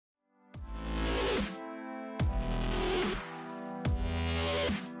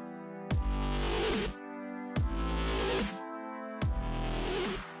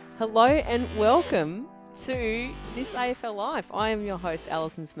Hello and welcome to this AFL Live. I am your host,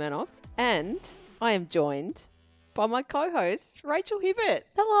 Alison Smirnoff, and I am joined by my co-hosts, Rachel Hibbert.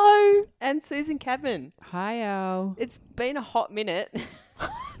 Hello. And Susan Cabin. Hi, Al. It's been a hot minute.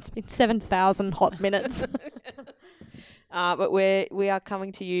 It's been 7,000 hot minutes. But we are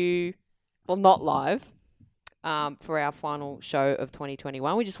coming to you, well, not live, for our final show of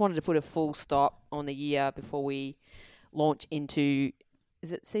 2021. We just wanted to put a full stop on the year before we launch into,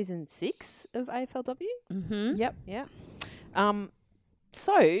 is it season 6 of AFLW? Mm-hmm. Yep. Yeah.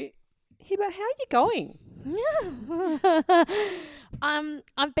 So, Hibbert, how are you going?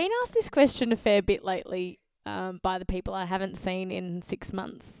 I've been asked this question a fair bit lately by the people I haven't seen in 6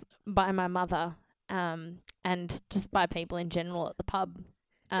 months, by my mother, and just by people in general at the pub,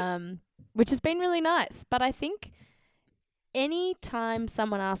 which has been really nice. But I think any time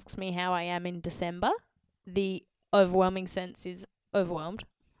someone asks me how I am in December, the overwhelming sense is overwhelmed.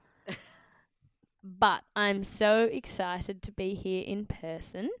 But I'm so excited to be here in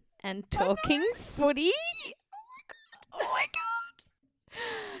person and talking footy. Oh my God.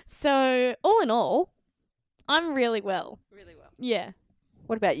 So, all in all, I'm really well. Really well. Yeah.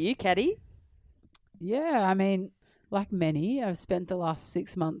 What about you, Caddy? Yeah, I mean, like many, I've spent the last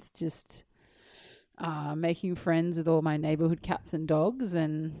 6 months just making friends with all my neighbourhood cats and dogs,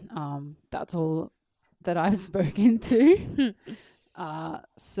 and that's all that I've spoken to.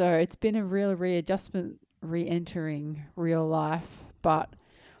 So it's been a real readjustment, re-entering real life, but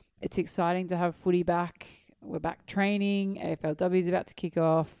it's exciting to have footy back. We're back training. AFLW is about to kick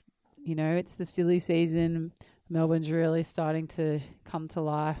off. You know, it's the silly season. Melbourne's really starting to come to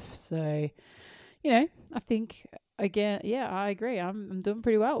life. So, you know, I think, again, yeah, I agree. I'm doing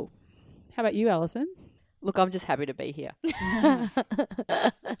pretty well. How about you, Alison? Look, I'm just happy to be here.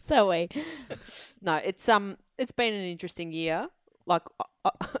 So we. No, it's been an interesting year. Like,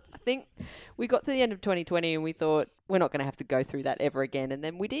 I think we got to the end of 2020 and we thought we're not going to have to go through that ever again, and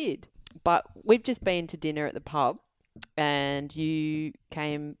then we did. But we've just been to dinner at the pub, and you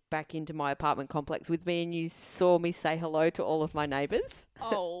came back into my apartment complex with me, and you saw me say hello to all of my neighbours.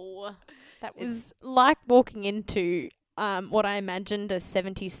 Oh, that was like walking into what I imagined a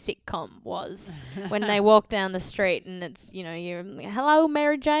 70s sitcom was when they walk down the street and it's, you know, you're, hello,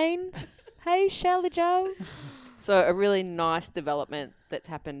 Mary Jane. Hey, Shelley Joe. So a really nice development that's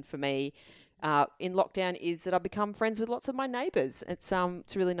happened for me in lockdown is that I've become friends with lots of my neighbours. It's a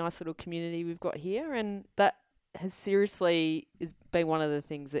really nice little community we've got here, and that has seriously been one of the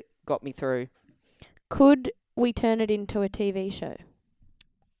things that got me through. Could we turn it into a TV show?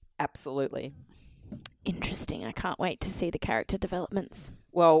 Absolutely. Interesting. I can't wait to see the character developments.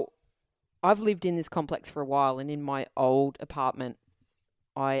 Well, I've lived in this complex for a while, and in my old apartment,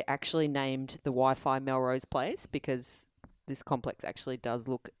 I actually named the Wi-Fi Melrose Place because this complex actually does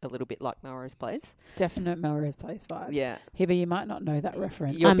look a little bit like Melrose Place. Definite Melrose Place vibes. Yeah. Hiba, you might not know that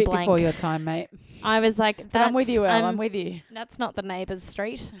reference. You're a bit blank. before your time, mate. I was like, But I'm with you, Al. I'm with you. That's not the neighbour's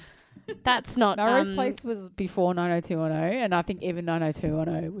street. That's not... Melrose Place was before 90210, and I think even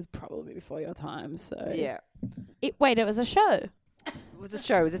 90210 was probably before your time. So Yeah. It was a show. It was a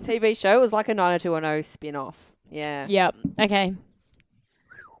show. It was a TV show. It was like a 90210 spin-off. Yeah. Yep. Okay.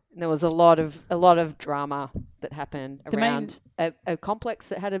 And there was a lot of drama that happened around a complex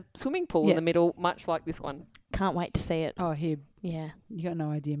that had a swimming pool in the middle, much like this one. Can't wait to see it. Oh, Hib, Yeah. you got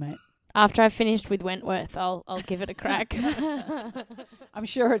no idea, mate. After I've finished with Wentworth, I'll give it a crack. I'm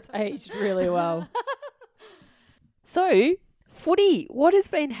sure it's aged really well. So, footy. What has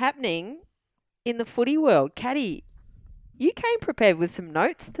been happening in the footy world? Caddy, you came prepared with some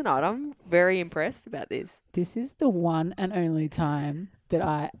notes tonight. I'm very impressed about this. This is the one and only time that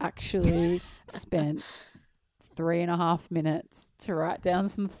I actually spent 3.5 minutes to write down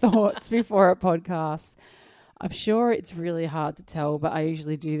some thoughts before a podcast. I'm sure it's really hard to tell, but I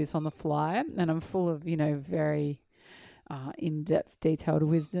usually do this on the fly, and I'm full of, you know, very in-depth, detailed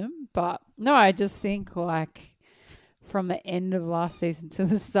wisdom. But no, I just think like from the end of last season to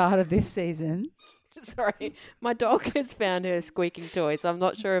the start of this season. Sorry, my dog has found her squeaking toy, so I'm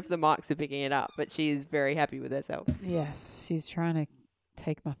not sure if the mics are picking it up, but she is very happy with herself. Yes, she's trying to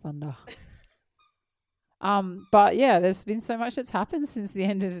take my thunder. But yeah, there's been so much that's happened since the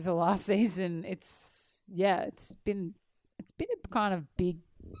end of the last season. It's been a kind of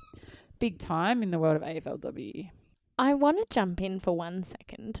big time in the world of AFLW. I want to jump in for 1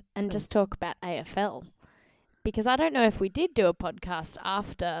 second and just talk about AFL, because I don't know if we did do a podcast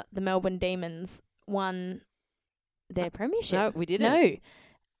after the Melbourne Demons won their premiership. No, we didn't. No.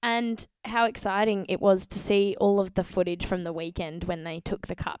 And how exciting it was to see all of the footage from the weekend when they took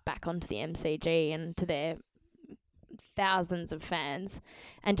the cup back onto the MCG and to their thousands of fans,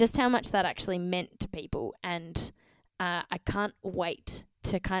 and just how much that actually meant to people. And I can't wait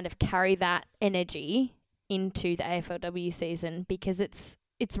to kind of carry that energy into the AFLW season, because it's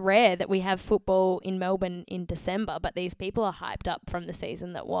rare that we have football in Melbourne in December, but these people are hyped up from the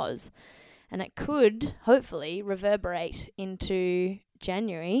season that was. And it could hopefully reverberate into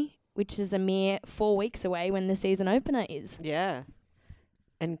January, which is a mere 4 weeks away when the season opener is. Yeah.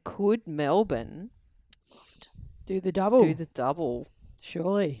 And could Melbourne Do the double. do the double?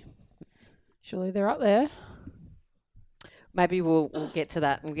 Surely they're up there. Maybe we'll get to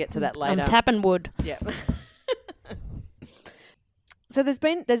that. We'll get to that later. I'm tapping wood. Yeah. So there's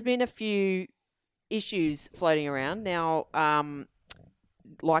been a few issues floating around now.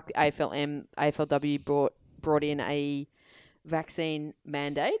 Like the AFLW brought in a vaccine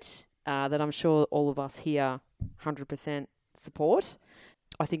mandate that I'm sure all of us here 100% support.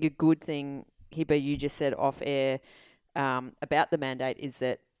 I think a good thing, Hibba, you just said off air about the mandate is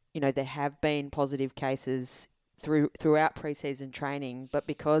that, there have been positive cases throughout preseason training, but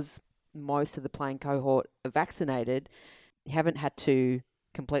because most of the playing cohort are vaccinated, you haven't had to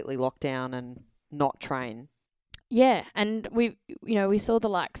completely lock down and not train. Yeah, and we saw the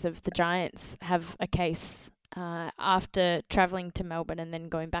likes of the Giants have a case after travelling to Melbourne and then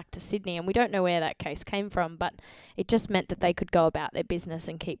going back to Sydney, and we don't know where that case came from, but it just meant that they could go about their business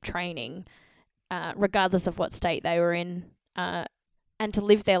and keep training, regardless of what state they were in, and to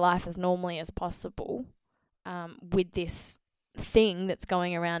live their life as normally as possible with this thing that's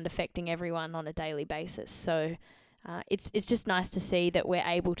going around affecting everyone on a daily basis. So it's just nice to see that we're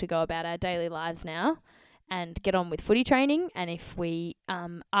able to go about our daily lives now and get on with footy training. And if we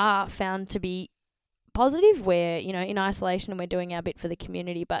are found to be positive, we're in isolation and we're doing our bit for the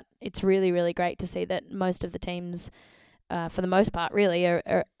community. But it's really, really great to see that most of the teams, for the most part, really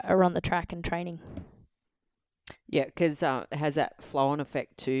are on the track and training. Yeah, because it has that flow-on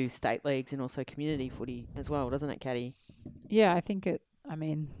effect to state leagues and also community footy as well, doesn't it, Caddy? Yeah, I think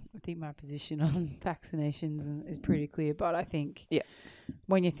my position on vaccinations is pretty clear, but I think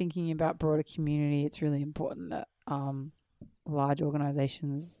when you're thinking about broader community, it's really important that large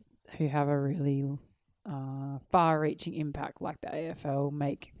organisations who have a really far-reaching impact like the AFL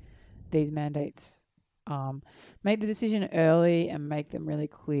make these mandates, make the decision early and make them really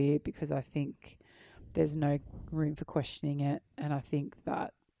clear, because I think there's no room for questioning it. And I think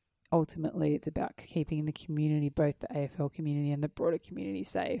that ultimately it's about keeping the community, both the AFL community and the broader community,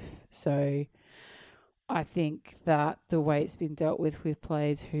 safe. So I think that the way it's been dealt with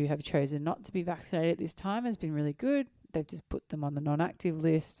players who have chosen not to be vaccinated at this time has been really good. They've just put them on the non-active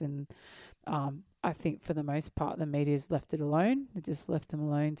list, and I think for the most part the media's left it alone. They just left them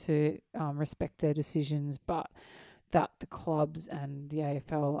alone to respect their decisions, but that the clubs and the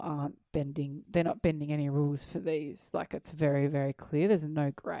AFL they're not bending any rules for these. Like, it's very, very clear. There's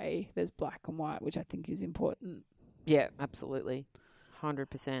no grey. There's black and white, which I think is important. Yeah, absolutely.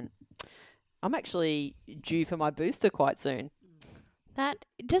 100%. I'm actually due for my booster quite soon. That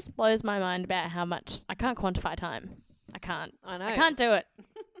just blows my mind about how much I can't quantify time. I can't. I know. I can't do it.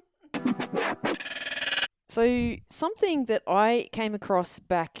 So something that I came across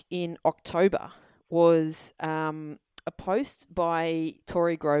back in October was a post by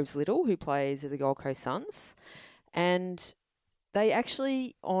Tori Groves-Little, who plays at the Gold Coast Suns, and they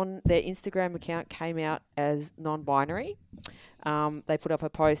actually on their Instagram account came out as non-binary. They put up a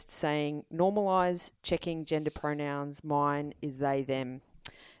post saying, "Normalise checking gender pronouns. Mine is they, them."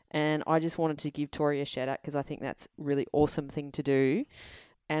 And I just wanted to give Tori a shout out because I think that's a really awesome thing to do.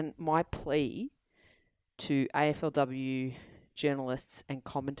 And my plea to AFLW journalists and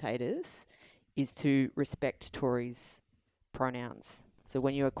commentators is to respect Tori's pronouns. So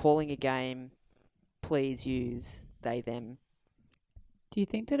when you are calling a game, please use they, them. Do you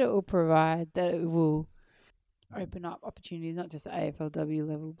think that it will open up opportunities, not just at AFLW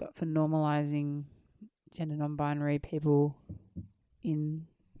level, but for normalising gender non-binary people in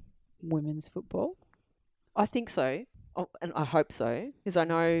women's football? I think so, and I hope so, because I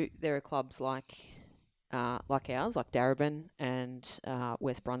know there are clubs like ours, like Darebin and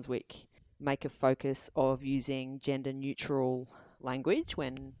West Brunswick, make a focus of using gender-neutral language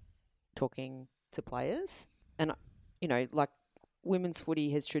when talking to players. And, like women's footy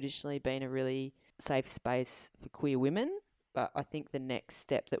has traditionally been a really safe space for queer women, but I think the next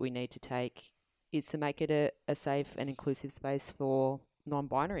step that we need to take is to make it a safe and inclusive space for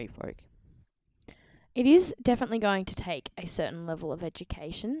non-binary folk. It is definitely going to take a certain level of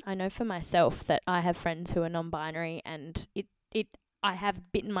education. I know for myself that I have friends who are non-binary, and I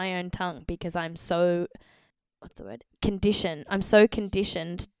have bitten my own tongue because I'm so, conditioned. I'm so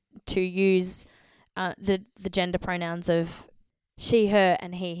conditioned to use the gender pronouns of she, her,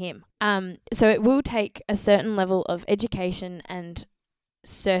 and he, him. So it will take a certain level of education and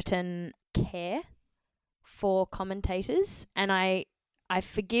certain care for commentators, and I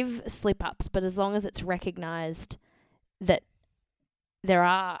forgive slip-ups, but as long as it's recognised that there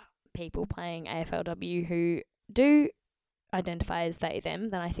are people playing AFLW who do identify as they, them,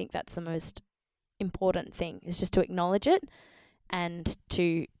 then I think that's the most important thing, is just to acknowledge it and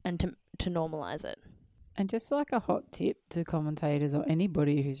to normalise it. And just like a hot tip to commentators or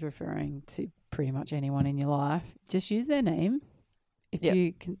anybody who's referring to pretty much anyone in your life, just use their name.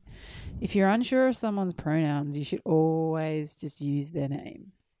 If you're unsure of someone's pronouns, you should always just use their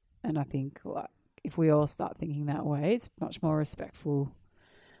name. And I think like if we all start thinking that way, it's much more respectful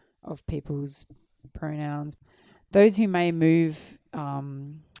of people's pronouns. Those who may move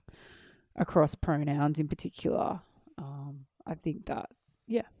across pronouns in particular, I think that,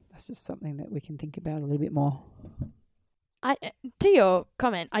 that's just something that we can think about a little bit more. To your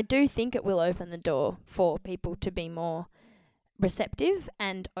comment, I do think it will open the door for people to be more receptive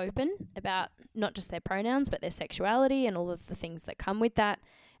and open about not just their pronouns, but their sexuality and all of the things that come with that.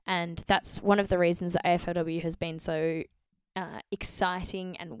 And that's one of the reasons that AFLW has been so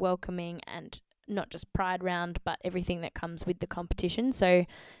exciting and welcoming, and not just Pride Round, but everything that comes with the competition. So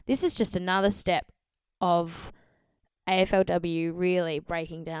this is just another step of AFLW really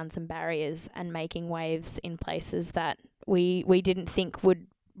breaking down some barriers and making waves in places that we didn't think would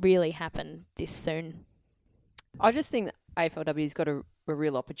really happen this soon. I just think that AFLW's got a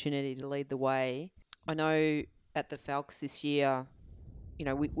real opportunity to lead the way. I know at the Falcons this year,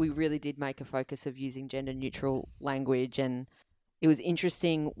 we really did make a focus of using gender neutral language, and it was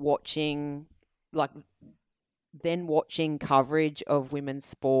interesting watching coverage of women's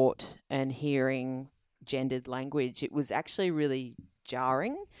sport and hearing gendered language. It was actually really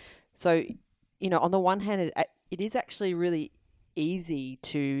jarring. So, on the one hand, it is actually really easy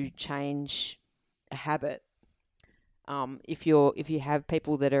to change a habit. If you have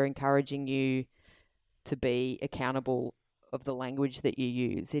people that are encouraging you to be accountable of the language that you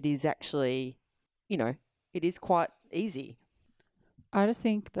use, it is actually, it is quite easy. I just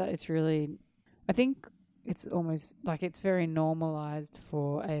think that I think it's almost like it's very normalised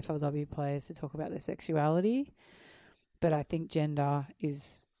for AFLW players to talk about their sexuality, but I think gender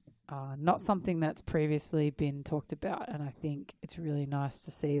is not something that's previously been talked about, and I think it's really nice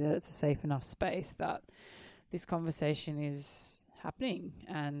to see that it's a safe enough space that this conversation is happening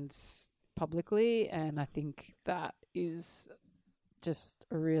and publicly, and I think that is just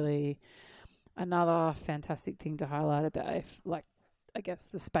another fantastic thing to highlight about I guess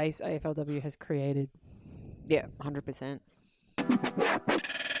the space AFLW has created. Yeah, 100%.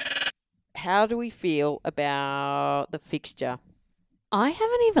 How do we feel about the fixture? I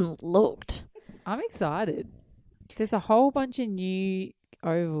haven't even looked. I'm excited. There's a whole bunch of new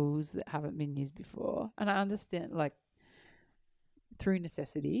ovals that haven't been used before, and I understand through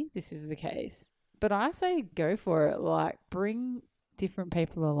necessity this is the case, but I say go for it. Bring different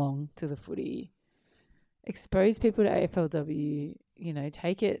people along to the footy, expose people to AFLW,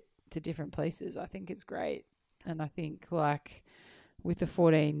 take it to different places. I think it's great. And I think with the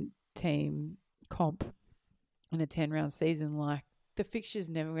 14 team comp in a 10-round season, the fixture's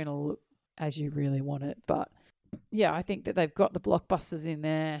never going to look as you really want it. But yeah, I think that they've got the blockbusters in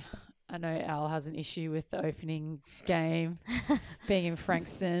there. I know Al has an issue with the opening game being in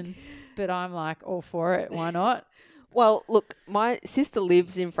Frankston, but I'm all for it. Why not? Well, look, my sister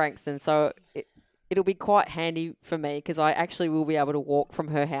lives in Frankston, so it'll be quite handy for me because I actually will be able to walk from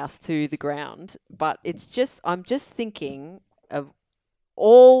her house to the ground. But I'm just thinking of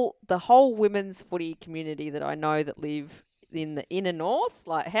the whole women's footy community that I know that live in the inner north.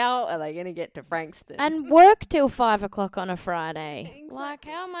 How are they going to get to Frankston? And work till 5 o'clock on a Friday.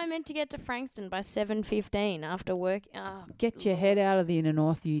 Exactly. How am I meant to get to Frankston by 7:15 after work? Oh, get your head out of the inner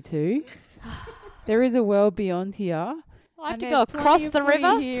north, you two. There is a world beyond here. I have to go across the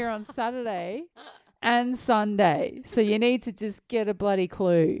river here on Saturday and Sunday. So you need to just get a bloody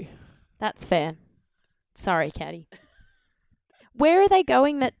clue. That's fair. Sorry, Caddy. Where are they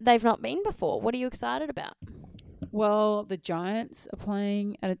going that they've not been before? What are you excited about? Well, the Giants are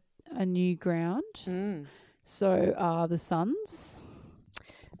playing at a new ground. Mm. So are the Suns.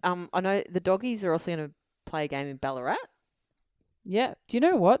 I know the Doggies are also going to play a game in Ballarat. Yeah. Do you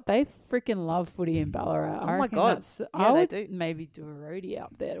know what? They freaking love footy in Ballarat. Oh, my God. I would do. maybe do a roadie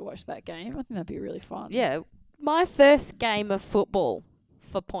up there to watch that game. I think that'd be really fun. Yeah. My first game of football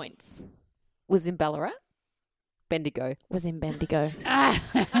for points was in Ballarat. Bendigo. Was in Bendigo.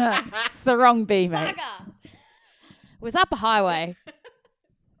 It's the wrong B, mate. Was up a highway.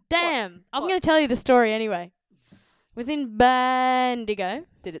 Damn. I'm What? going to tell you the story anyway. It was in Bendigo.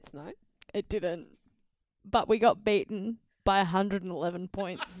 Did it snow? It didn't. But we got beaten by 111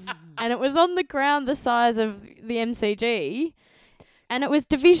 points. And it was on the ground the size of the MCG. And it was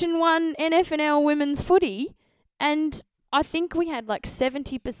Division 1 NFNL women's footy. And I think we had like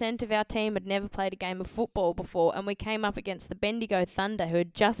 70% of our team had never played a game of football before. And we came up against the Bendigo Thunder, who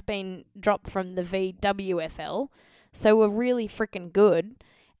had just been dropped from the VWFL. So we're really freaking good.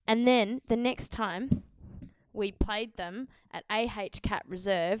 And then the next time we played them at AH Cat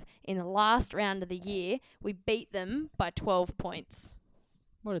Reserve in the last round of the year, we beat them by 12 points.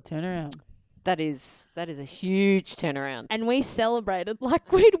 What a turnaround. That is a huge turnaround. And we celebrated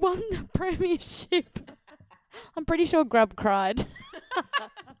like we'd won the premiership. I'm pretty sure Grub cried.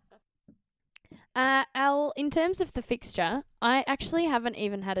 Al, in terms of the fixture, I actually haven't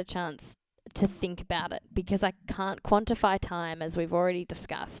even had a chance to think about it because I can't quantify time, as we've already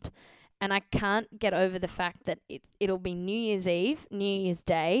discussed. And I can't get over the fact that it'll be New Year's Eve, New Year's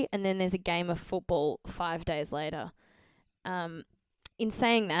Day, and then there's a game of football 5 days later. In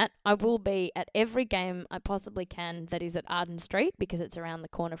saying that, I will be at every game I possibly can that is at Arden Street because it's around the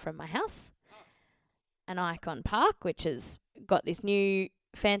corner from my house. And Icon Park, which has got this new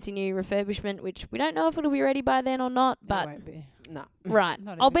fancy new refurbishment, which we don't know if it'll be ready by then or not. But It won't be. No. right,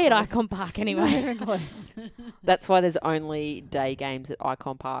 Not I'll even be at close. Icon Park Not anyway. even close. That's why there's only day games at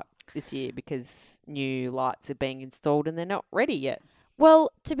Icon Park this year, because new lights are being installed and they're not ready yet.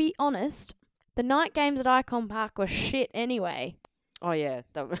 Well, to be honest, the night games at Icon Park were shit anyway. Oh yeah,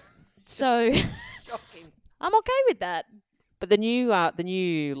 that was So shocking. I'm okay with that. But the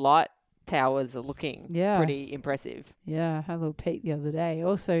new light towers are looking Yeah. pretty impressive. Yeah, I had a little peek the other day.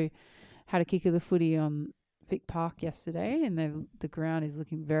 Also had a kick of the footy on Vic Park yesterday, and the ground is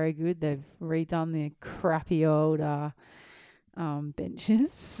looking very good. They've redone the crappy old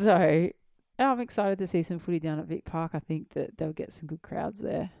benches. So I'm excited to see some footy down at Vic Park. I think that they'll get some good crowds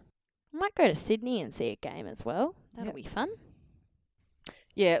there. I might go to Sydney and see a game as well. That'll Yep. be fun.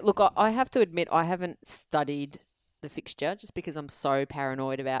 Yeah, look, I have to admit I haven't studied the fixture just because I'm so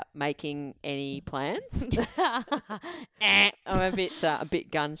paranoid about making any plans. I'm a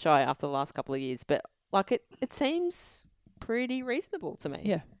bit gun shy after the last couple of years, but like it seems pretty reasonable to me.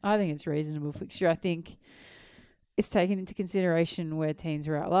 Yeah, I think it's a reasonable fixture. I think it's taken into consideration where teams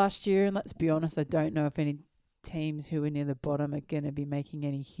were at last year, and let's be honest, I don't know if any teams who are near the bottom are going to be making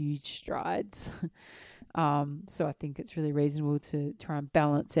any huge strides. So I think it's really reasonable to try and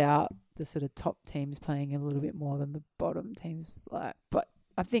balance out the sort of top teams playing a little bit more than the bottom teams. But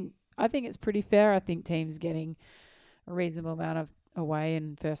I think it's pretty fair. I think teams getting a reasonable amount of away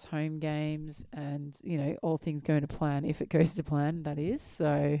and first home games, and all things going to plan, if it goes to plan, that is.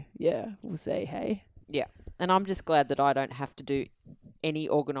 So yeah, we'll say hey. And I'm just glad that I don't have to do any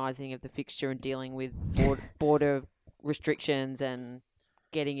organising of the fixture and dealing with border restrictions and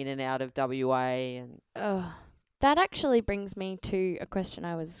getting in and out of WA. And That actually brings me to a question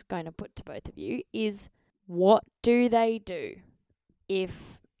I was going to put to both of you, is what do they do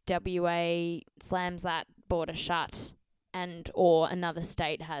if WA slams that border shut and or another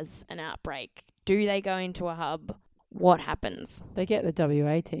state has an outbreak? Do they go into a hub? What happens? They get the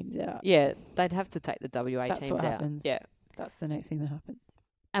WA teams out. yeah, they'd have to take the WA That's teams what out. happens. Yeah. That's the next thing that happens.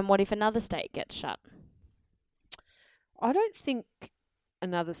 And what if another state gets shut? I don't think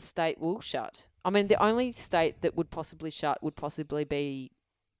another state will shut. I mean, the only state that would possibly shut would possibly be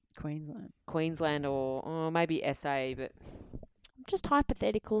Queensland. Queensland or maybe SA, but Just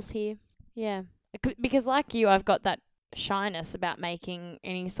hypotheticals here. Yeah. Because like you, I've got that shyness about making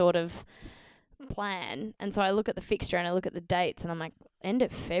any sort of plan. And so I look at the fixture and I look at the dates and I'm like, end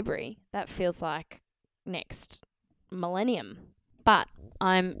of February. That feels like next millennium. But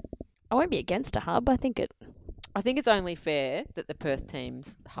I won't be against a hub. I think it's only fair that the Perth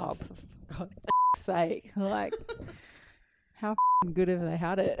teams hub. For God's sake. Like, how good have they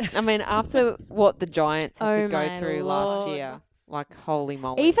had it? I mean, after what the Giants had Oh to go my through last Lord. year, like, holy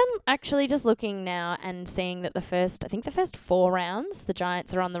moly. even actually just looking now and seeing that the first 4 rounds, the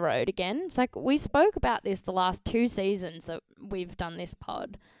Giants are on the road again. It's like we spoke about this the last 2 seasons that we've done this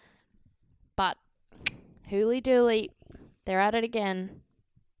pod. But hooly dooly, they're at it again.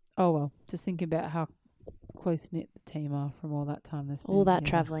 Oh, well. Just thinking about how close-knit the team are from all that time. All that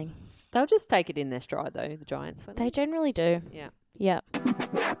travelling. They'll just take it in their stride, though, the Giants. won't They generally do. Yeah. Yeah.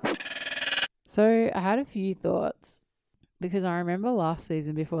 So I had a few thoughts because I remember last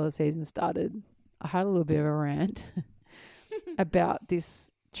season, before the season started, I had a little bit of a rant about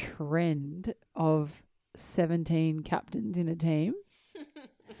this trend of 17 captains in a team.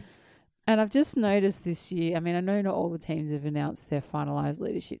 And I've just noticed this year, I mean, I know not all the teams have announced their finalised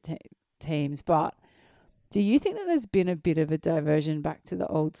leadership teams, but do you think that there's been a bit of a diversion back to the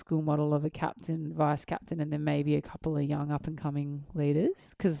old school model of a captain, vice captain, and then maybe a couple of young up and coming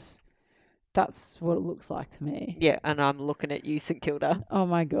leaders? Because that's what it looks like to me. Yeah, and I'm looking at you, St Kilda. Oh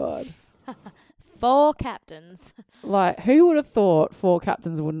my God. 4 captains. Like, who would have thought 4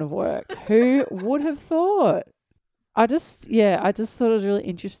 captains wouldn't have worked? Who would have thought? I just thought it was really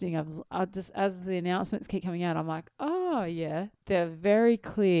interesting. I just, as the announcements keep coming out, I'm like, oh yeah, they're very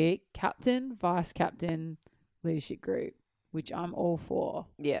clear captain, vice captain, leadership group, which I'm all for.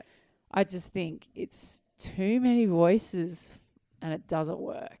 Yeah. I just think it's too many voices and it doesn't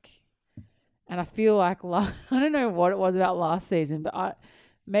work. And I feel like, I don't know what it was about last season, but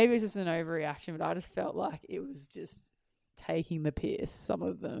maybe it's just an overreaction, but I just felt like it was just taking the piss, some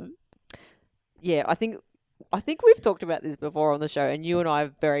of them. Yeah, I think we've talked about this before on the show, and you and I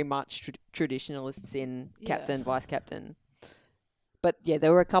are very much traditionalists in captain, vice captain. But yeah,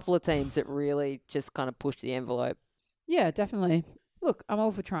 there were a couple of teams that really just kind of pushed the envelope. Yeah, definitely. Look, I'm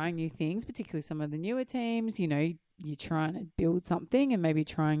all for trying new things, particularly some of the newer teams. You know, you're trying to build something and maybe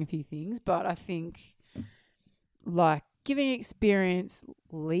trying a few things. But I think, like, giving experienced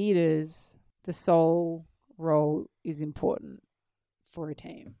leaders the sole role is important for a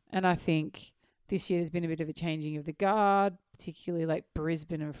team. And I think this year there's been a bit of a changing of the guard, particularly like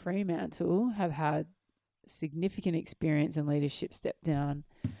Brisbane and Fremantle have had significant experience and leadership step down.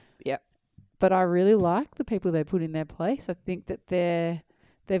 Yep. But I really like the people they put in their place. I think that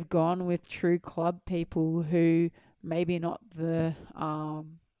they've gone with true club people who maybe not the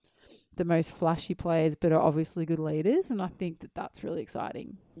most flashy players, but are obviously good leaders. And I think that that's really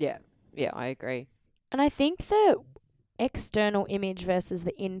exciting. Yeah. Yeah, I agree. And I think the external image versus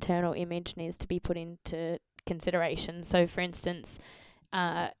the internal image needs to be put into consideration. So, for instance,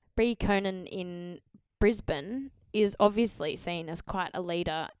 Brie Conan in Brisbane is obviously seen as quite a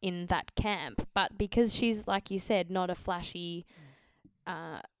leader in that camp, but because she's, like you said, not a flashy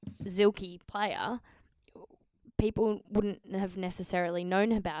Zilky player, people wouldn't have necessarily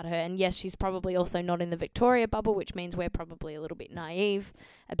known about her. And yes, she's probably also not in the Victoria bubble, which means we're probably a little bit naive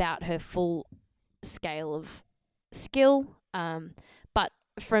about her full scale of skill. But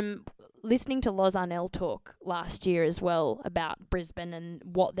from listening to Loz Arnell talk last year as well about Brisbane and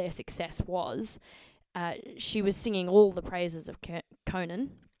what their success was, she was singing all the praises of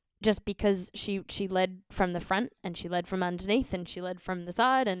Conan just because she led from the front and she led from underneath and she led from the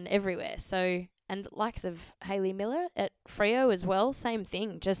side and everywhere. So, and the likes of Hayley Miller at Freo as well, same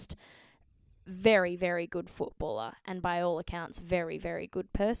thing, just very, very good footballer and by all accounts, very, very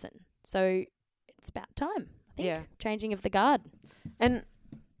good person. So it's about time, I think. Yeah. Changing of the guard. And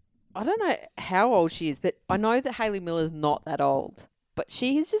I don't know how old she is, but I know that Hayley Miller's not that old. But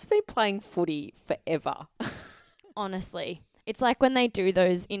she has just been playing footy forever. Honestly. It's like when they do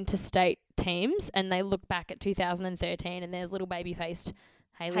those interstate teams and they look back at 2013 and there's little baby-faced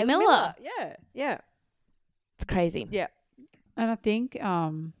Hayley Miller. Yeah, yeah. It's crazy. Yeah. And I think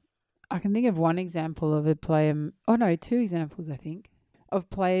I can think of one example of a player, 2 examples, I think, of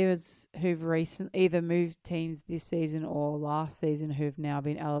players who've recently either moved teams this season or last season who've now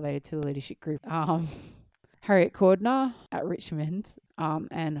been elevated to the leadership group. Harriet Cordner at Richmond,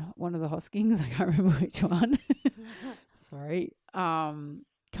 and one of the Hoskins, I can't remember which one. Sorry.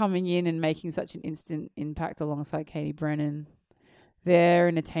 Coming in and making such an instant impact alongside Katie Brennan. They're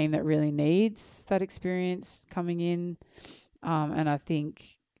in a team that really needs that experience coming in. And I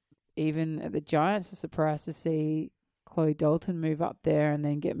think even at the Giants, I was surprised to see Chloe Dalton move up there and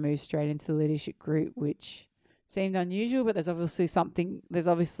then get moved straight into the leadership group, which seemed unusual, but there's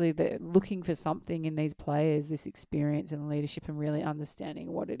obviously they're looking for something in these players, this experience and leadership and really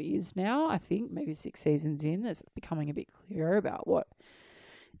understanding what it is now. I think maybe 6 seasons in, it's becoming a bit clearer about what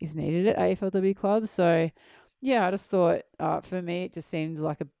is needed at AFLW clubs. So, yeah, I just thought for me it just seems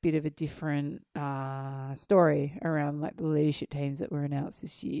like a bit of a different story around like the leadership teams that were announced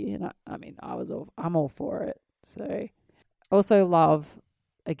this year. And I'm all for it. So, also love,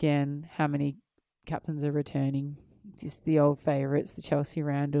 again, how many captains are returning. Just the old favourites, the Chelsea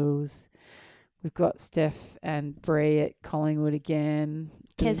Randalls. We've got Steph and Bree at Collingwood again.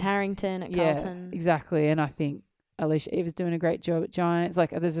 Kez Harrington at Carlton. Yeah, exactly. And I think Alicia Eva's doing a great job at Giants. Like,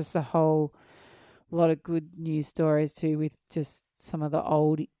 there's just a whole lot of good news stories too, with just some of the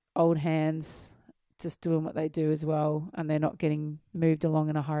old hands just doing what they do as well, and they're not getting moved along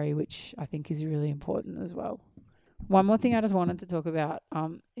in a hurry, which I think is really important as well. One more thing I just wanted to talk about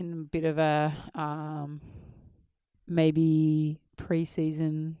in a bit of a maybe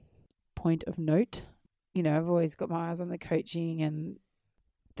pre-season point of note. You know, I've always got my eyes on the coaching and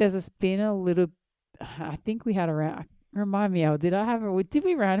been a little. I think we had around. Remind me, Elle, did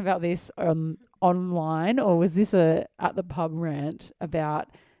we rant about this online, or was this a at the pub rant about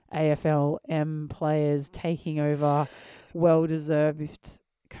AFLM players taking over well-deserved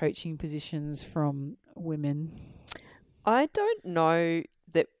coaching positions from women? I don't know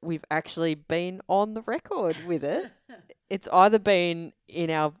that we've actually been on the record with it. It's either been in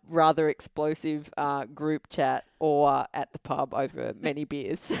our rather explosive group chat or at the pub over many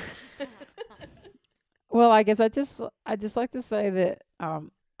beers. Well, I guess I just like to say that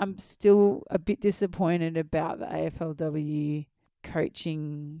I'm still a bit disappointed about the AFLW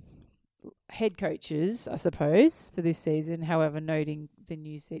coaching head coaches, I suppose, for this season. However, noting the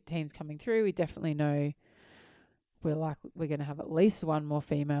new teams coming through, we definitely know we're going to have at least one more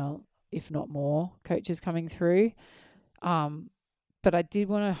female, if not more, coaches coming through. But I did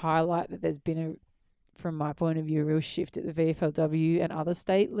want to highlight that there's been from my point of view, a real shift at the VFLW and other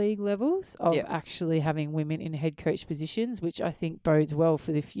state league levels of actually having women in head coach positions, which I think bodes well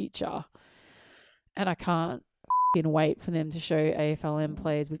for the future. And I can't wait for them to show AFLM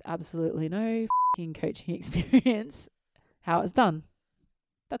players with absolutely no coaching experience how it's done.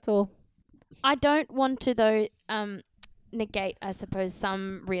 That's all. I don't want to, though, negate, I suppose,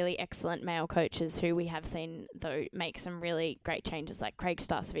 some really excellent male coaches who we have seen, though, make some really great changes, like Craig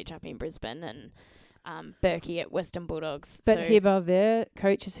Starcevich up in Brisbane and Berkey at Western Bulldogs. But Hiba, they're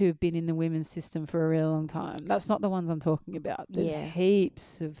coaches who have been in the women's system for a really long time. That's not the ones I'm talking about. There's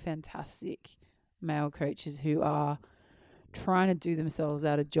heaps of fantastic male coaches who are trying to do themselves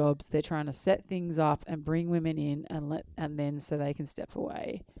out of jobs. They're trying to set things up and bring women in and then so they can step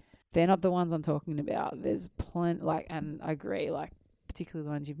away. They're not the ones I'm talking about. There's plenty, and I agree, particularly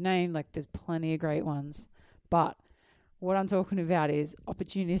the ones you've named, there's plenty of great ones. But what I'm talking about is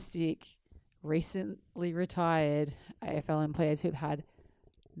opportunistic, recently retired AFLM players who've had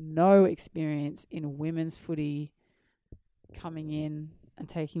no experience in women's footy coming in and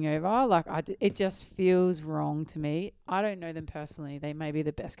taking over. It just feels wrong to me. I don't know them personally. They may be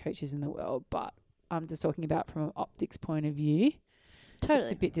the best coaches in the world, but I'm just talking about from an optics point of view. Totally.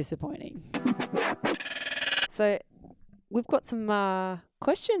 It's a bit disappointing. So we've got some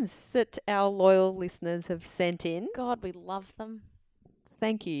questions that our loyal listeners have sent in. God, we love them.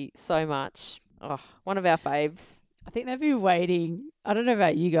 Thank you so much. Oh, one of our faves. I think they've been waiting. I don't know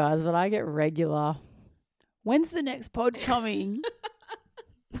about you guys, but I get regular. When's the next pod coming?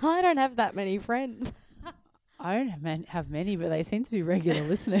 I don't have that many friends. I don't have many, but they seem to be regular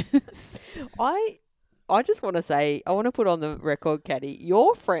listeners. I just want to say, I want to put on the record, Caddy,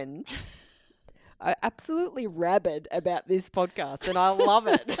 your friends are absolutely rabid about this podcast, and I love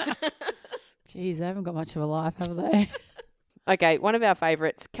it. Jeez, they haven't got much of a life, have they? Okay, one of our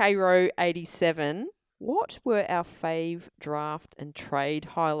favourites, Kro87. What were our fave draft and trade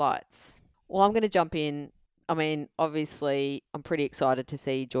highlights? Well, I'm going to jump in. I mean, obviously, I'm pretty excited to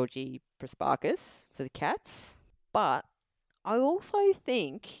see Georgie Prasparkas for the Cats, but I also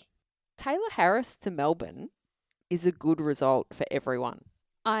think Taylor Harris to Melbourne is a good result for everyone.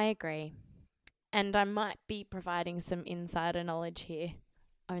 I agree. And I might be providing some insider knowledge here,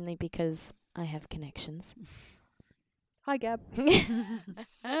 only because I have connections. Hi, Gab.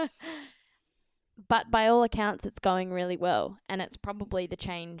 But by all accounts, it's going really well. And it's probably the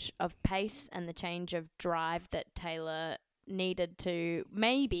change of pace and the change of drive that Taylor needed to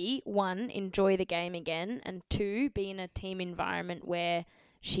maybe, one, enjoy the game again, and two, be in a team environment where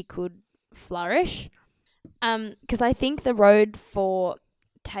she could flourish. Because I think the road for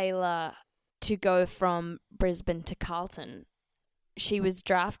Taylor to go from Brisbane to Carlton, she was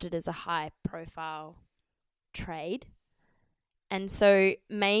drafted as a high-profile trade. And so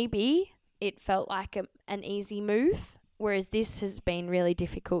maybe it felt like an easy move, whereas this has been really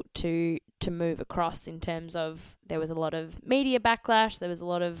difficult to move across in terms of there was a lot of media backlash. There was a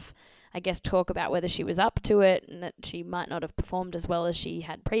lot of, I guess, talk about whether she was up to it and that she might not have performed as well as she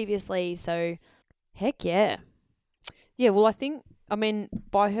had previously. So, heck yeah. Yeah, well, I mean,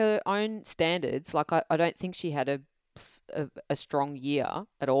 by her own standards, I don't think she had a strong year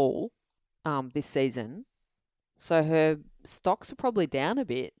at all this season. So her stocks are probably down a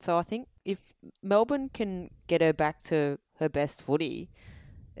bit. So I think if Melbourne can get her back to her best footy,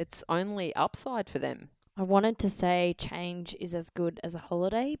 it's only upside for them. I wanted to say change is as good as a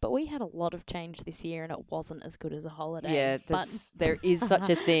holiday, but we had a lot of change this year and it wasn't as good as a holiday. Yeah, there is such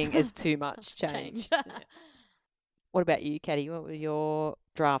a thing as too much change. Yeah. What about you, Caddy? What were your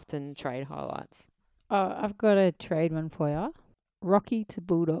draft and trade highlights? Oh, I've got a trade one for you. Rocky to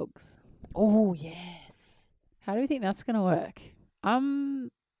Bulldogs. Oh, yes. How do you think that's going to work?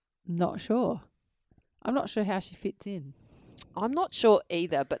 I'm not sure. I'm not sure how she fits in. I'm not sure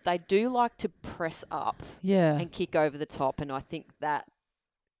either, but they do like to press up Yeah. and kick over the top, and I think that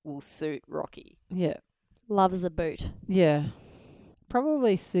will suit Rocky. Yeah. Loves a boot. Yeah.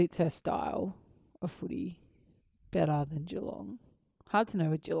 Probably suits her style of footy better than Geelong. Hard to know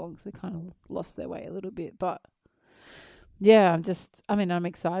with Geelong 'cause they kind of lost their way a little bit. But, yeah, I'm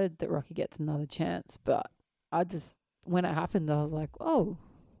excited that Rocky gets another chance. But when it happened, I was like, oh,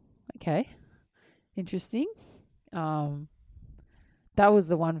 okay. Interesting. That was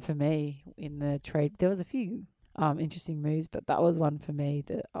the one for me in the trade. There was a few interesting moves, but that was one for me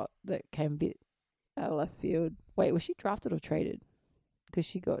that came a bit out of left field. Wait, was she drafted or traded? Because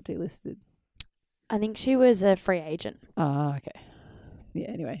she got delisted. I think she was a free agent. Ah, okay. Yeah,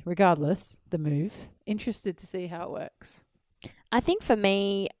 anyway, regardless, the move. Interested to see how it works. I think for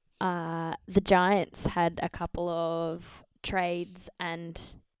me, the Giants had a couple of trades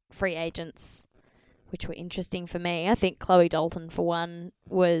and free agents which were interesting for me. I think Chloe Dalton, for one,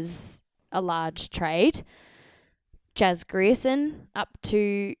 was a large trade. Jazz Grierson up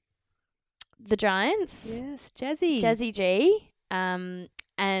to the Giants. Yes, Jazzy. Jazzy G.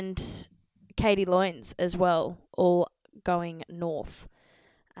 And Katie Loynes as well, all going north.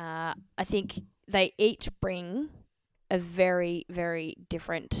 I think they each bring a very, very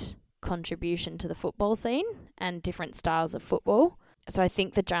different contribution to the football scene and different styles of football. So I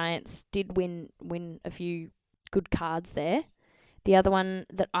think the Giants did win a few good cards there. The other one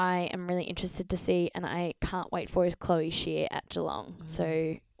that I am really interested to see and I can't wait for is Chloe Shear at Geelong.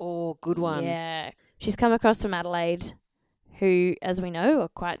 So, good one. yeah, she's come across from Adelaide, who, as we know, are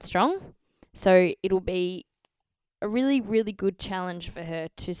quite strong. So it'll be a really, really good challenge for her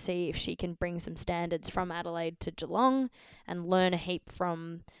to see if she can bring some standards from Adelaide to Geelong and learn a heap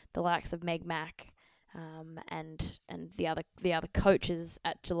from the likes of Meg Mack. And the other coaches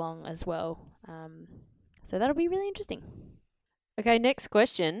at Geelong as well. So that'll be really interesting. Okay, next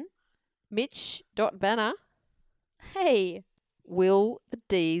question. Mitch.Banner. Hey. Will the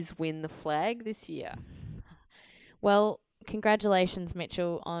D's win the flag this year? Well, congratulations,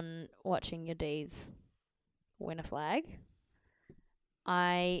 Mitchell, on watching your D's win a flag.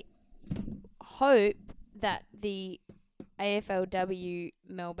 I hope that the AFLW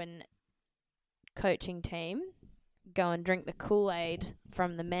Melbourne coaching team go and drink the Kool-Aid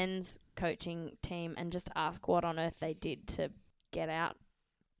from the men's coaching team and just ask what on earth they did to get out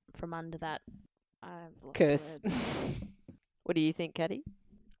from under that curse. What do you think, Caddy?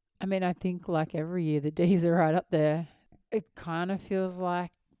 I mean, I think like every year the D's are right up there. It kind of feels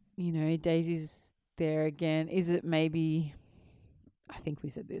like, Daisy's there again. Is it maybe, I think we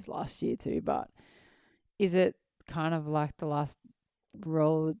said this last year too, but is it kind of like the last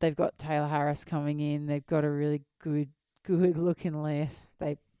role? They've got Taylor Harris coming in. They've got a really good looking list.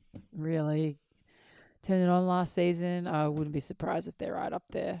 They really turned it on last season. I wouldn't be surprised if they're right up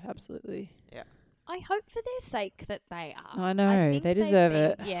there. Absolutely. Yeah. I hope for their sake that they are. I know. They deserve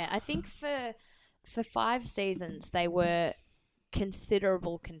it. Yeah, I think for 5 seasons they were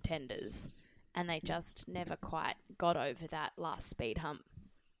considerable contenders and they just never quite got over that last speed hump.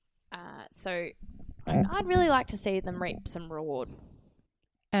 So I'd really like to see them reap some reward.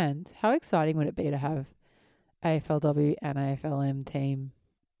 And how exciting would it be to have AFLW and AFLM team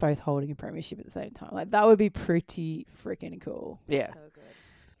both holding a premiership at the same time? Like, that would be pretty freaking cool. Yeah. So good.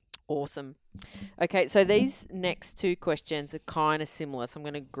 Awesome. Okay, so these next 2 questions are kind of similar, so I'm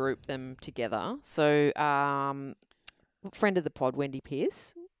going to group them together. So, friend of the pod, Wendy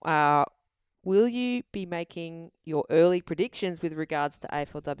Pearce, will you be making your early predictions with regards to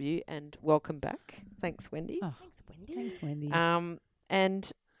AFLW? And welcome back. Thanks, Wendy. Oh, Thanks, Wendy. thanks, Wendy.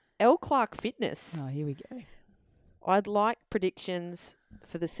 And L. Clark Fitness. Oh, here we go. I'd like predictions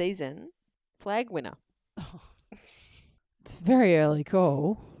for the season. Flag winner. It's a very early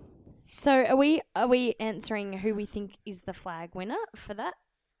call. So are we answering who we think is the flag winner for that?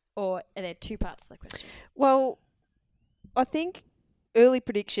 Or are there 2 parts to the question? Well, I think early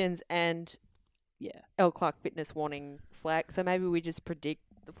predictions and Yeah. L. Clark Fitness wanting flag. So maybe we just predict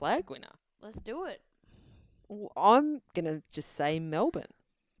the flag winner. Let's do it. Well, I'm going to just say Melbourne.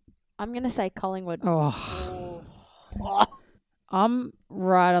 I'm going to say Collingwood. Oh. I'm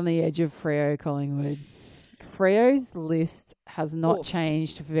right on the edge of Freo Collingwood. Freo's list has not Oof.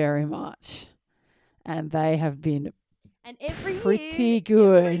 changed very much. And they have been And every pretty year,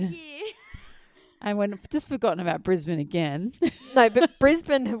 good. every year. And we've just forgotten about Brisbane again. No, but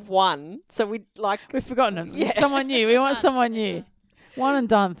Brisbane have won. So we've forgotten them. Yeah. Someone new. We want Done. someone new. One and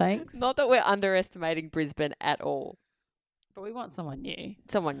done, thanks. not that we're underestimating Brisbane at all. But we want someone new.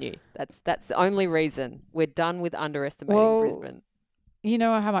 Someone new. That's the only reason. We're done with underestimating Well, Brisbane. You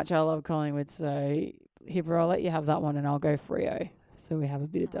know how much I love Collingwood, so Hibber, I'll let you have that one and I'll go Freo. So we have a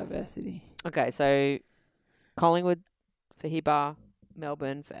bit of diversity. Okay, so Collingwood for Hibber,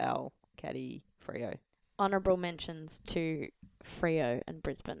 Melbourne for Al, Caddy, Freo. Honourable mentions to Freo and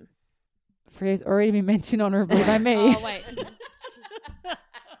Brisbane. Freo's already been mentioned honourably by me. Oh, wait.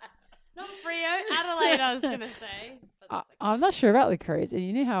 Not Freo, Adelaide, I was going to say. But that's okay. I'm not sure about the Crows. And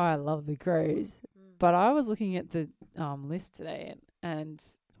you know how I love the Crows. But I was looking at the list today and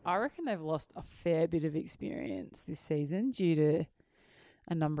I reckon they've lost a fair bit of experience this season due to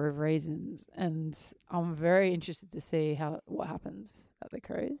a number of reasons. And I'm very interested to see what happens at the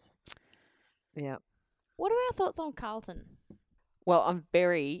Crows. Yeah. What are our thoughts on Carlton? Well, I'm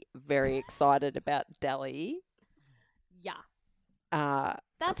very, very excited about Dally. Yeah.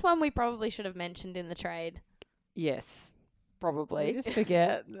 That's one we probably should have mentioned in the trade. Yes, We probably. just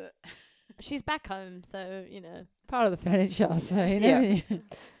forget that She's back home, so, you know. part of the furniture. So, you Yeah.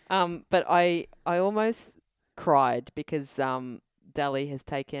 know. But I almost cried because Dally has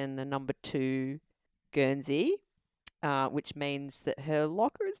taken the number 2 Guernsey, which means that her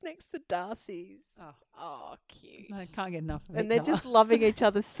locker is next to Darcy's. Oh, cute. I can't get enough of And each they're other. just loving each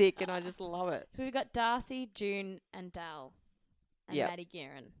other sick, and I just love it. So we've got Darcy, June, and Dal. And Yep. Maddie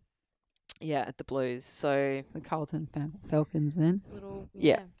Guerin. Yeah, at the Blues. So the Carlton Falcons then. Little,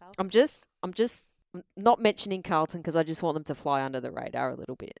 Yeah. Falcon. I'm just not mentioning Carlton because I just want them to fly under the radar a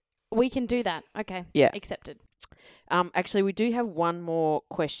little bit. We can do that. Okay. Yeah. Accepted. Actually, we do have one more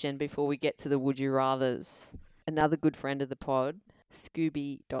question before we get to the Would You Rathers. Another good friend of the pod,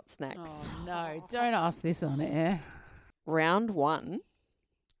 Scooby.Snacks. Oh, no. Don't ask this on air. Round 1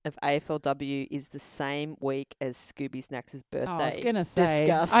 of AFLW is the same week as Scooby Snacks' birthday. I was going to say,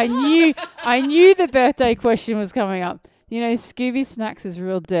 Discuss. I knew the birthday question was coming up. You know, Scooby Snacks is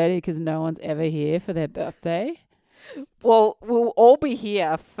real dirty because no one's ever here for their birthday. Well, we'll all be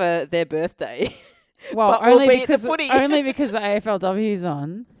here for their birthday. Well, But we'll only be at the because footy. only because the AFLW is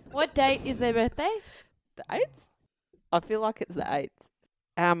on. What date is their birthday? The 8th? I feel like it's the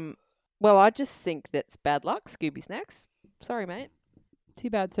 8th. Well, I just think that's bad luck, Scooby Snacks. Sorry, mate. Too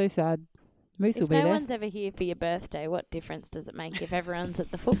bad, so sad. Moose will If be no there. one's ever here for your birthday, what difference does it make if everyone's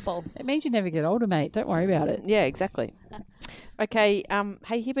at the football? It means you never get older, mate. Don't worry about it. Yeah, exactly. Okay,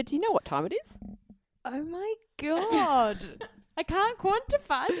 hey, Hibber, do you know what time it is? Oh my god. I can't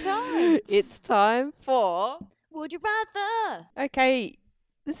quantify time. It's time for... Would you rather? Okay,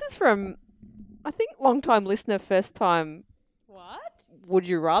 this is from, I think, long-time listener, first-time What? Would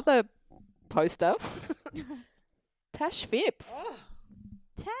You Rather poster. Tash Phipps.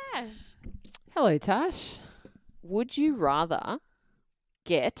 Tash. Hello, Tash. Would you rather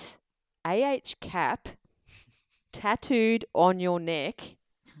get AH cap tattooed on your neck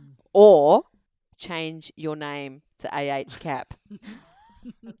or change your name to AH cap?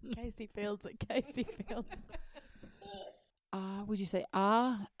 Casey Fields at Casey Fields. Would you say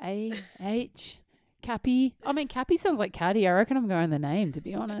R-A-H? Cappy? I mean, Cappy sounds like Caddy. I reckon I'm going the name, to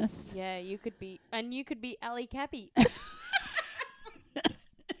be honest. Yeah, you could be Ali Cappy.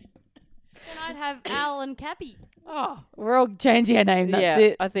 Then I'd have Al and Cappy. Oh, we're all changing our name. That's yeah,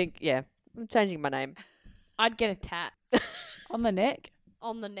 it. I think, yeah. I'm changing my name. I'd get a tat On the neck?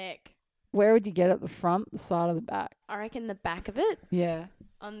 on the neck. Where would you get it? The front, the side, or the back? I reckon the back of it. Yeah.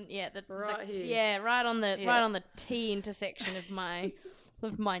 On Right here. Yeah, right on the Yeah. T intersection of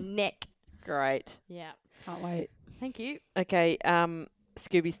my neck. Great. Yeah. Can't wait. Thank you. Okay,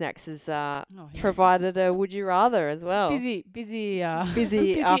 Scooby Snacks has Oh, yeah. provided a Would You Rather as well. Busy Busy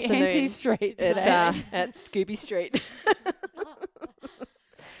busy afternoon anti-street at, today. at Scooby Street.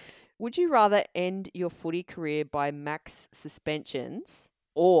 Would you rather end your footy career by max suspensions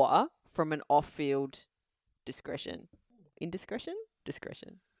or from an off-field discretion? Indiscretion?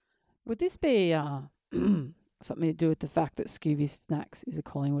 Discretion. Would this be something to do with the fact that Scooby Snacks is a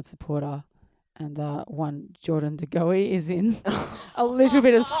Collingwood supporter and one Jordan De Goey is in a little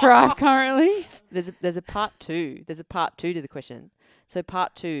bit of strife currently? There's a part 2. There's a part 2 to the question. So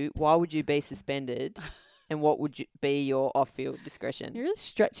part 2, why would you be suspended and what would be your off-field discretion? You're really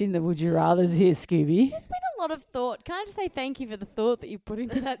stretching the would you rathers here, Scooby. There's been a lot of thought. Can I just say thank you for the thought that you put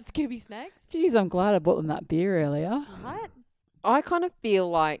into that Scooby Snacks? Jeez, I'm glad I bought them that beer earlier. Right? I kind of feel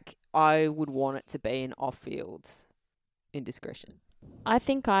like I would want it to be an off-field indiscretion. I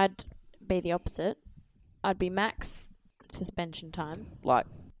think I'd be the opposite. I'd be max suspension time. Like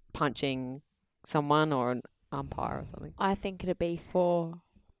punching someone or an umpire or something. I think it'd be for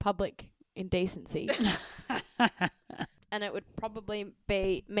public indecency. And it would probably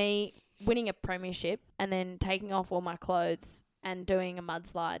be me winning a premiership and then taking off all my clothes and doing a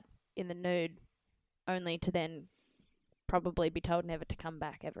mudslide in the nude, only to then probably be told never to come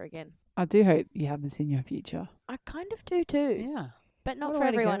back ever again. I do hope you have this in your future. I kind of do too, Yeah. but not What a for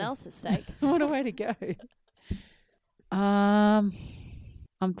way to everyone go. else's sake. What a way to go. I'm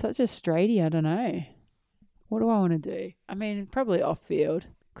such a straighty. I don't know. What do I want to do? I mean, probably off field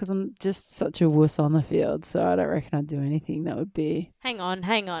because I'm just such a wuss on the field. So I don't reckon I'd do anything that would be. Hang on.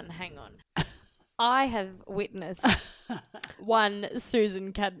 I have witnessed one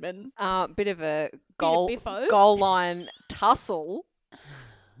Susan Cadman. Bit of a biffo. goal line tussle.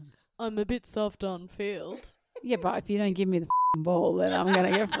 I'm a bit soft on field. Yeah, but if you don't give me the ball, then I'm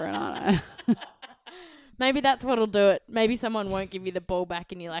going to go for it, aren't I? Maybe that's what'll do it. Maybe someone won't give you the ball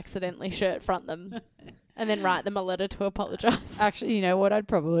back and you'll accidentally shirt front them and then write them a letter to apologise. Actually, you know what? I'd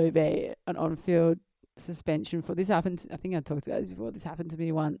probably be an on-field suspension for this. Happened. I think I talked about this before. This happened to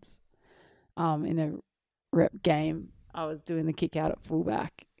me once. In a rep game, I was doing the kick out at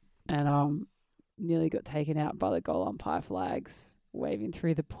fullback, and nearly got taken out by the goal umpire flags waving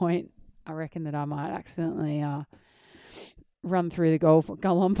through the point. I reckon that I might accidentally run through the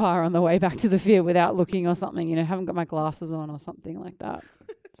goal umpire on the way back to the field without looking or something. You know, haven't got my glasses on or something like that.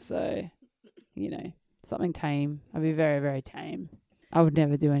 So, you know, something tame. I'd be very, very tame. I would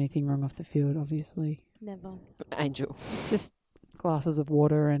never do anything wrong off the field, obviously. Never. Angel. Just glasses of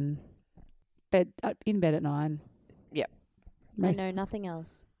water and in bed at 9. Yep. I know nothing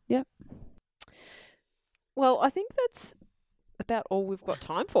else. Yep. Well, I think that's about all we've got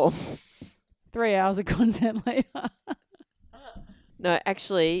time for. 3 hours of content later. No,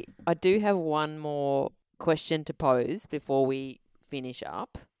 actually, I do have one more question to pose before we finish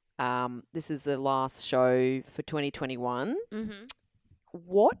up. This is the last show for 2021. Mm-hmm.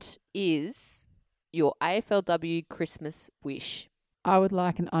 What is your AFLW Christmas wish? I would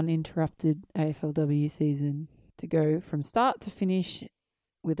like an uninterrupted AFLW season to go from start to finish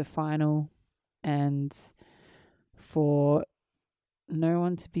with a final, and for no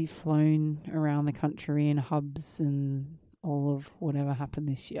one to be flown around the country in hubs and all of whatever happened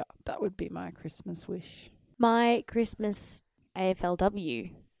this year. That would be my Christmas wish. My Christmas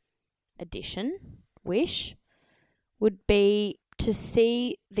AFLW edition wish would be to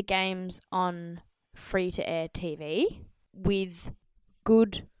see the games on free-to-air TV with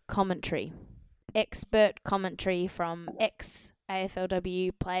good commentary, expert commentary from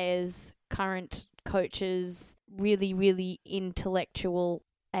ex-AFLW players, current coaches, really, really intellectual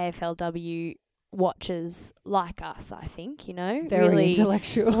AFLW watchers like us, I think, you know. Very really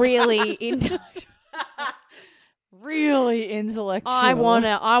intellectual. Really intellectual. Really intellectual. I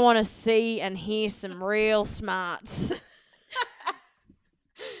wanna see and hear some real smarts.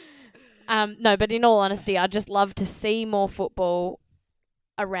 No, but in all honesty, I'd just love to see more football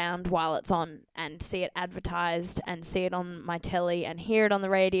around while it's on and see it advertised and see it on my telly and hear it on the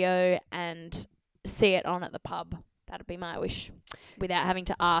radio and see it on at the pub. That'd be my wish without having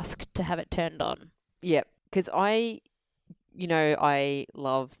to ask to have it turned on. Yep, because I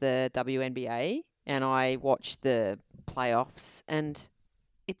love the WNBA and I watch the playoffs and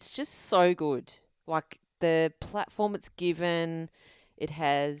it's just so good. Like the platform it's given, it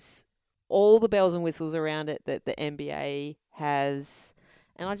has all the bells and whistles around it that the NBA has.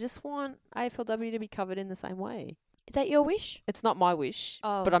 And I just want AFLW to be covered in the same way. Is that your wish? It's not my wish,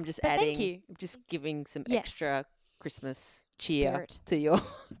 Oh, but I'm just but adding, thank you. just giving some Yes. extra Christmas cheer Spirit. to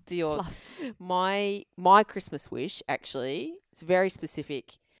your Fluff. my Christmas wish. Actually, it's very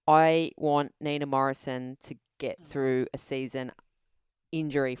specific. I want Nina Morrison to get through a season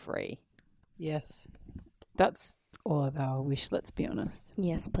injury free. Yes. That's all of our wish, let's be honest.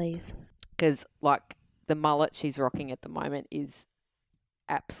 Yes, please. Because like the mullet she's rocking at the moment is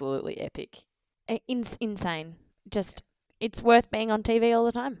absolutely epic. Insane. Just, it's worth being on TV all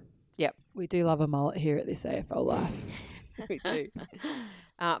the time. We do love a mullet here at this AFL Life. We do.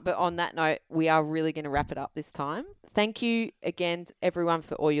 But on that note, we are really going to wrap it up this time. Thank you again, everyone,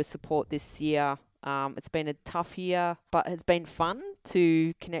 for all your support this year. It's been a tough year, but it's been fun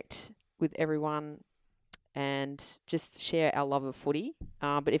to connect with everyone and just share our love of footy.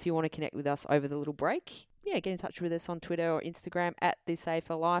 But if you want to connect with us over the little break, get in touch with us on Twitter or Instagram at This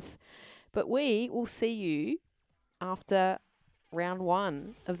AFL Life. But we will see you after round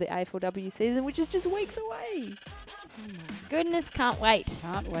 1 of the AFLW season, which is just weeks away. Goodness, can't wait.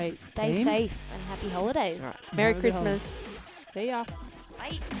 Can't wait. Stay team. safe and happy holidays. All right. Merry Have a good Christmas. See ya.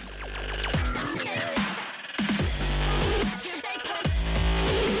 Bye.